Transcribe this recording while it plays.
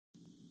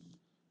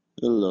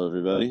Hello,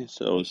 everybody.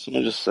 So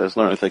someone just says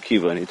learn with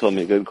Akiva, and he told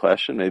me a good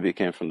question. Maybe it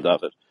came from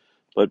David,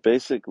 but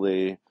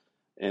basically,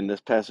 in this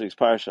past week's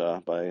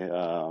parsha, by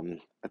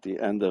at the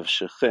end of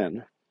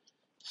Shechin,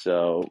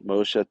 so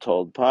Moshe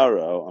told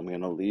Paro, "I'm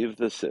going to leave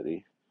the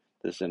city."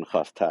 This is in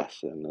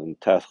Chavtas, and in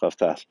Tas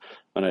Chavtas.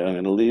 I'm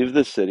going to leave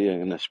the city.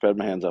 I'm going to spread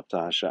my hands up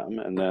to Hashem,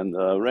 and then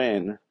the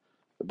rain,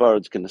 the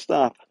barad's going to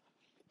stop.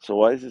 So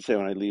why does it say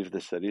when I leave the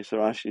city? So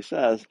Rashi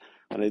says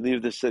when I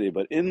leave the city,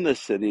 but in the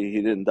city he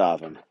didn't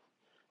daven,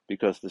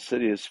 because the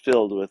city is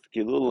filled with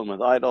gilulim,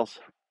 with idols,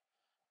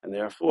 and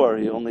therefore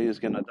he only is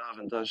going to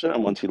daven to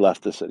Hashem once he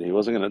left the city. He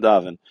wasn't going to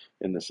daven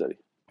in the city.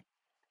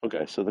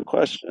 Okay, so the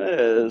question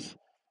is,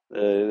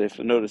 they've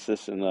noticed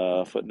this in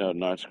a footnote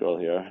in Art Scroll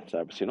here, it's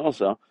Abbasin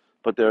also,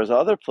 but there's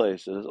other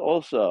places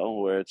also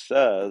where it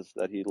says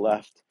that he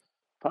left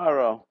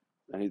Paro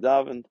and he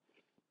davened.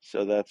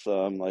 So that's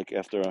like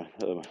after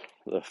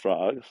the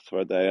frogs,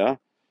 Svardeya,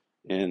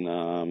 in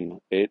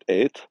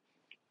 8:8.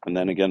 And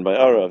then again by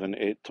Arav in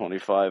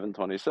 8:25 and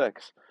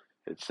 26,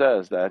 it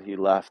says that he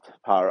left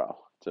Paro.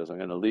 It says, I'm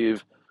going to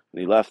leave.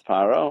 And he left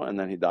Paro, and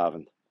then he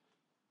davened.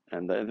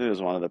 And I think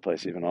there's one other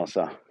place even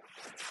also.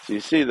 So you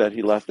see that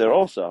he left there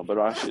also, but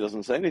Rashi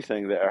doesn't say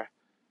anything there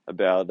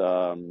about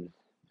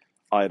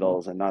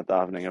idols and not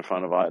davening in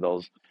front of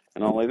idols.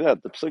 And not only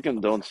that, the Psukim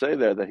don't say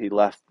there that he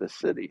left the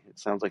city. It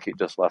sounds like he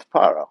just left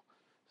Paro.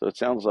 So it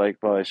sounds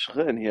like by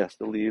Shechin he has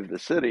to leave the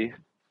city,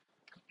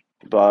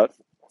 but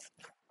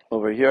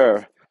over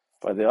here,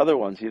 by the other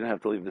ones, he didn't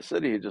have to leave the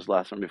city. He just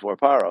left from before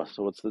Paro.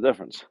 So what's the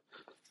difference?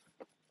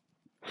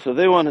 So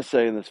they want to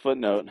say in this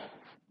footnote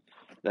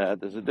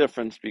that there's a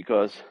difference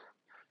because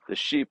the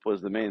sheep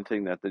was the main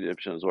thing that the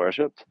Egyptians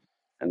worshipped,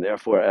 and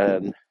therefore,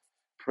 and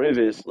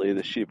previously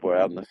the sheep were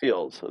out in the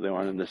fields, so they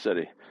weren't in the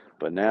city.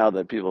 But now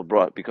that people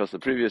brought, because the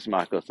previous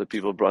Makos, the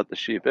people brought the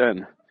sheep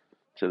in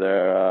to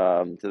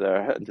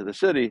to the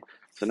city,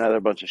 so now there are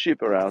a bunch of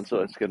sheep around.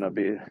 So it's going to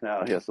be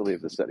now he has to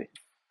leave the city.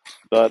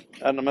 But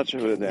and I'm not sure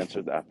who has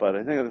answered that, but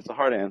I think it's a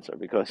hard answer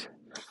because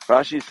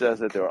Rashi says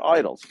that there are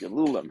idols,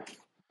 Gelulim.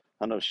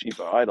 I know sheep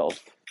are idols.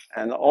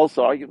 And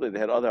also, arguably, they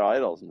had other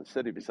idols in the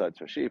city besides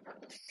for sheep.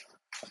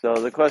 So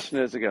the question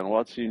is, again,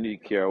 what's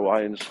unique here?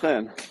 Why in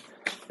Shechin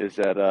is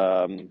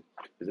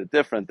it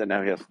different than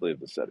now he has to leave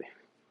the city?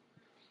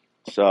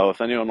 So if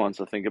anyone wants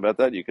to think about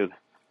that, you could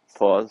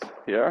pause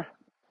here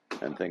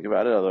and think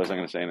about it. Otherwise, I'm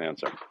going to say an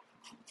answer.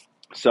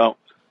 So,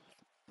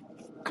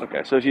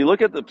 okay, so if you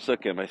look at the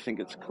psukim, I think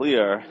it's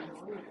clear.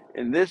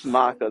 In this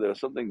Makkah, there was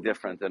something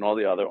different than all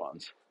the other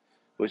ones,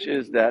 which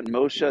is that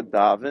Moshe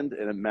davened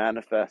in a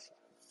manifest,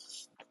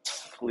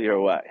 clear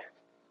way.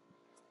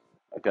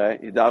 Okay,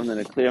 he davened in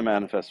a clear,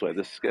 manifest way.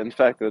 This, in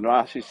fact, the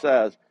Rashi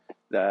says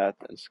that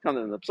it's kind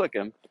of in the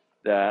psukim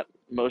that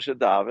Moshe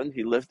davened.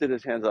 He lifted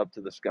his hands up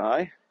to the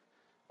sky,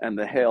 and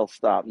the hail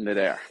stopped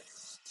midair.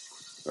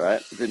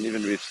 Right, it didn't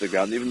even reach the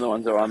ground, even the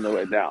ones that were on their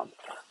way down.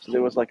 So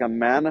there was like a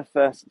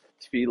manifest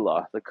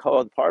tefillah. The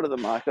code part of the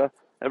Makkah.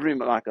 Every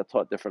Makkah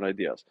taught different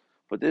ideas,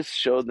 but this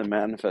showed the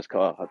manifest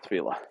koach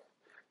tefillah.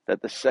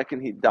 That the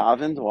second he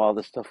davened while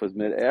the stuff was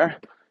midair,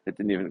 it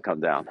didn't even come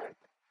down.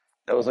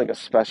 That was like a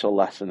special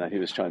lesson that he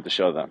was trying to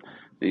show them.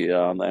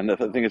 And I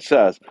think it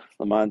says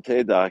 "Laman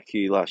teda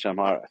ki lashem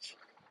haaretz."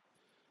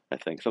 I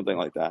think something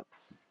like that.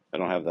 I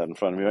don't have that in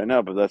front of me right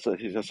now, but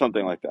he says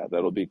something like that.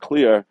 That'll be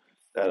clear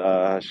that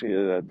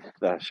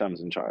that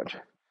Hashem's in charge.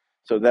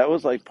 So that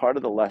was like part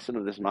of the lesson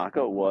of this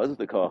makkah was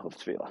the koach of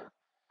tefillah.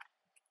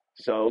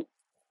 So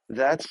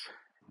that's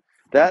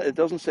that. It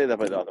doesn't say that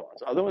by the other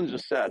ones. Other ones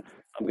just said,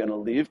 "I'm going to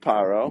leave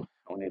Paro."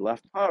 When he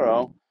left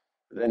Paro,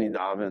 then he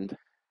davened,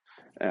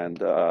 and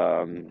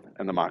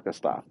the makkah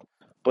stopped.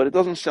 But it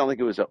doesn't sound like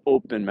it was an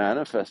open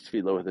manifest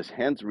tefillah with his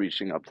hands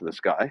reaching up to the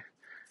sky.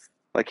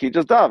 Like he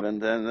just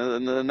davened,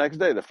 and the next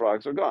day the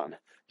frogs are gone.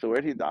 So where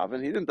did he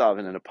daven? He didn't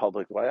daven in a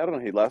public way. I don't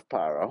know. He left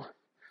Paro.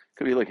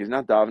 Could be like he's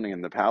not davening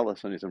in the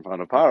palace when he's in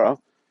front of Paro.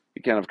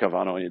 You can't have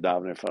kavana when you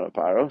daven in front of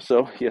Paro.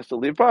 So he has to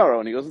leave Paro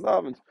and he goes and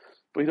davens.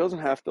 But he doesn't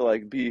have to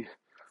like be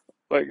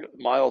like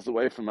miles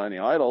away from any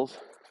idols.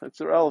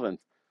 It's irrelevant.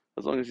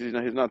 As long as he's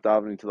not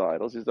davening to the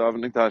idols, he's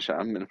davening to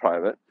Hashem in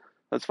private.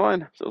 That's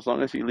fine. So as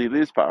long as he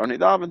leaves Paro and he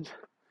davens.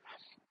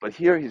 But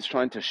here he's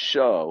trying to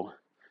show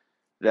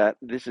that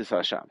this is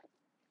Hashem.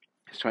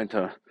 He's trying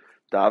to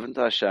daven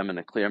to Hashem in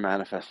a clear,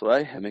 manifest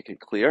way and make it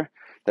clear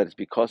that it's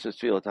because it's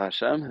tefillah to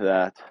Hashem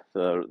that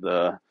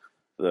the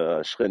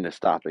shechin is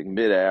stopping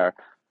midair,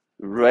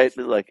 right,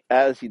 like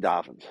as he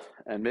davens.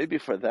 And maybe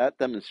for that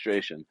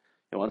demonstration,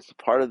 he wants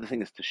part of the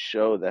thing is to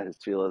show that his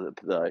tefillah,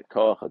 the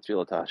koach of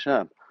tefillah to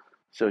Hashem.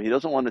 So he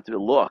doesn't want it to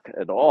look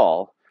at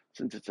all,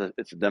 since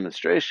it's a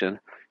demonstration.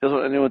 He doesn't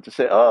want anyone to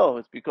say, "Oh,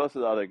 it's because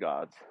of the other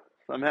gods."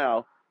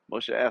 Somehow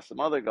Moshe asked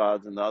some other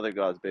gods, and the other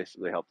gods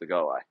basically helped to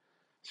go away.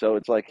 So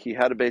it's like he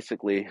had to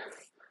basically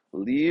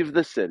leave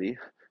the city,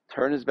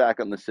 turn his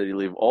back on the city,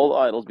 leave all the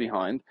idols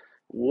behind.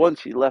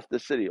 Once he left the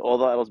city, all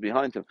the idols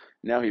behind him,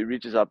 now he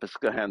reaches up his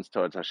hands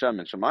towards Hashem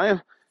and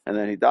Shemayim, and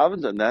then he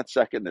davens, and that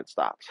second it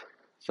stops.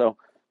 So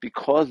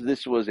because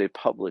this was a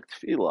public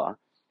tefillah,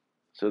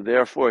 So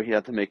therefore, he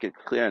had to make it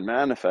clear and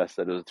manifest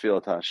that it was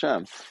tefillah to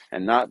Hashem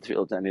and not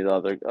tefillah to any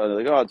of the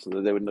other gods, so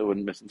that they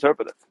wouldn't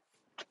misinterpret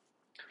it.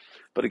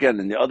 But again,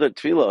 in the other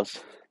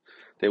tefillos,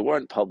 they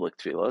weren't public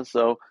tefillahs,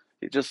 so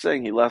he's just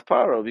saying he left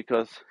Paro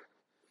because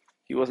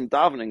he wasn't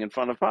davening in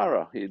front of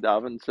Paro. He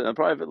davened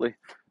privately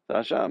to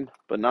Hashem,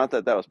 but not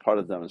that was part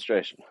of the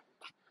demonstration.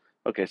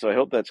 Okay, so I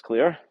hope that's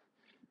clear.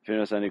 If you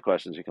have any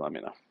questions, you can let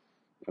me know.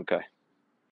 Okay.